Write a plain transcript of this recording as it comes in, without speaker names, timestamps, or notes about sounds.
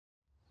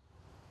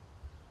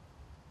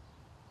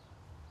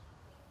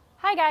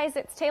Hi guys,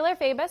 it's Taylor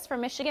Fabus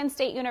from Michigan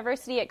State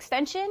University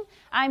Extension.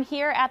 I'm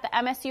here at the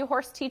MSU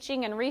Horse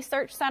Teaching and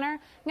Research Center.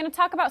 I'm going to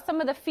talk about some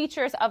of the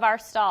features of our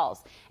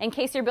stalls. In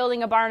case you're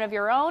building a barn of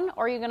your own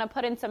or you're going to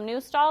put in some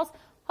new stalls,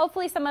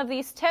 hopefully some of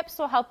these tips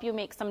will help you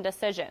make some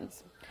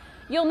decisions.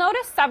 You'll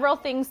notice several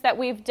things that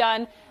we've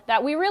done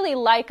that we really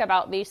like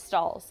about these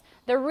stalls.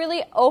 They're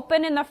really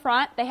open in the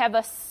front. They have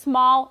a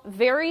small,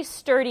 very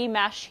sturdy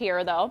mesh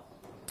here though.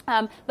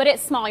 But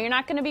it's small. You're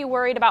not going to be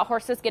worried about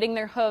horses getting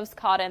their hooves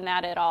caught in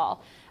that at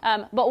all.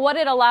 But what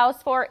it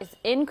allows for is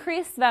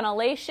increased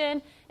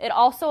ventilation. It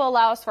also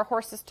allows for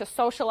horses to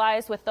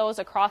socialize with those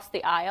across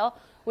the aisle,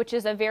 which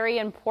is a very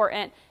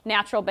important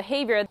natural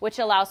behavior, which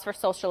allows for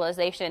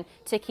socialization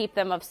to keep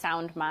them of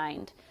sound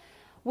mind.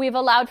 We've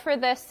allowed for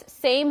this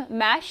same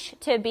mesh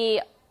to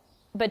be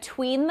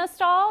between the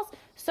stalls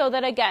so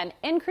that, again,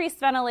 increased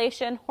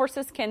ventilation,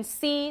 horses can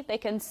see, they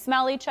can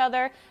smell each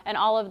other, and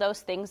all of those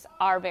things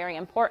are very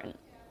important.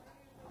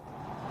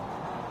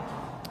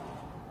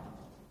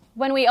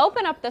 When we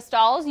open up the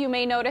stalls, you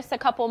may notice a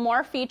couple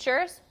more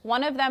features,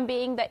 one of them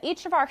being that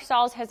each of our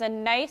stalls has a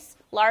nice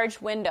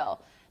large window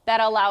that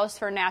allows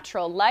for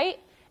natural light,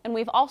 and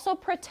we've also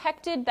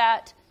protected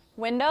that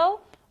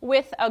window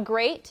with a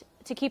grate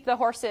to keep the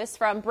horses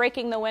from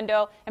breaking the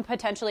window and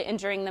potentially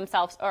injuring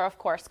themselves or, of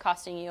course,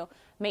 costing you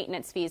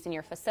maintenance fees in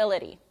your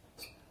facility.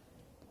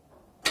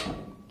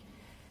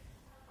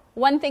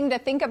 One thing to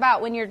think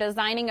about when you're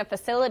designing a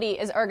facility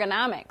is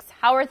ergonomics.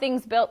 How are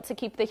things built to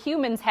keep the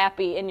humans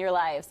happy in your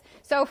lives?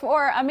 So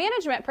for a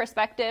management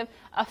perspective,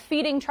 a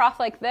feeding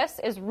trough like this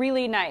is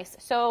really nice.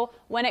 So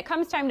when it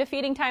comes time to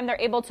feeding time, they're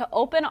able to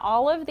open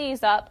all of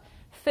these up,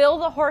 fill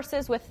the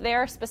horses with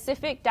their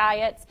specific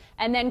diets,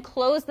 and then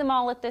close them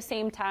all at the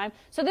same time.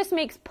 So this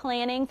makes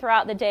planning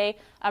throughout the day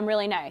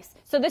really nice.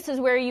 So this is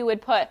where you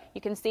would put, you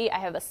can see I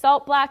have a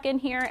salt block in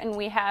here, and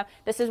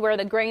this is where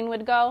the grain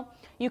would go.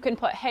 You can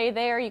put hay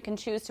there, you can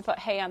choose to put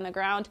hay on the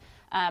ground,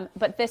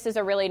 but this is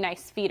a really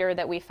nice feeder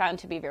that we found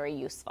to be very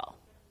useful.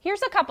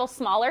 Here's a couple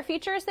smaller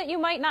features that you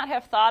might not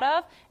have thought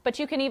of, but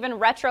you can even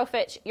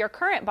retrofit your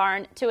current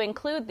barn to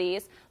include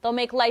these. They'll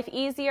make life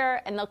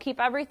easier and they'll keep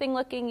everything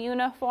looking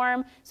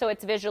uniform so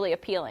it's visually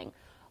appealing.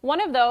 One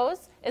of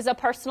those is a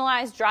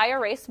personalized dry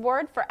erase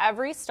board for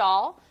every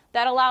stall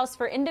that allows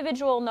for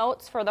individual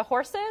notes for the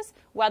horses,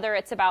 whether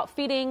it's about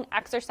feeding,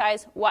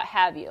 exercise, what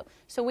have you.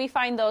 So we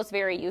find those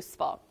very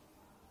useful.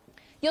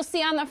 You'll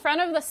see on the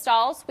front of the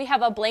stalls we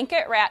have a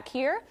blanket rack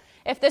here.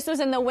 If this was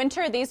in the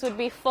winter, these would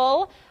be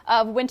full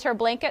of winter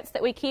blankets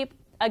that we keep,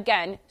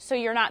 again, so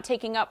you're not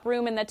taking up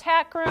room in the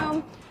tack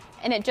room,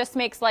 and it just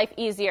makes life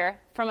easier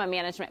from a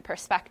management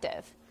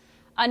perspective.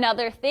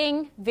 Another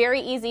thing, very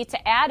easy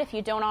to add if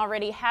you don't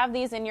already have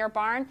these in your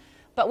barn,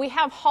 but we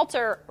have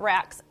halter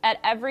racks at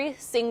every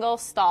single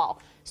stall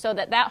so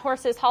that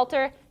horse's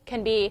halter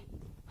can be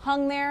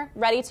hung there,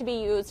 ready to be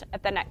used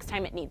at the next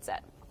time it needs it.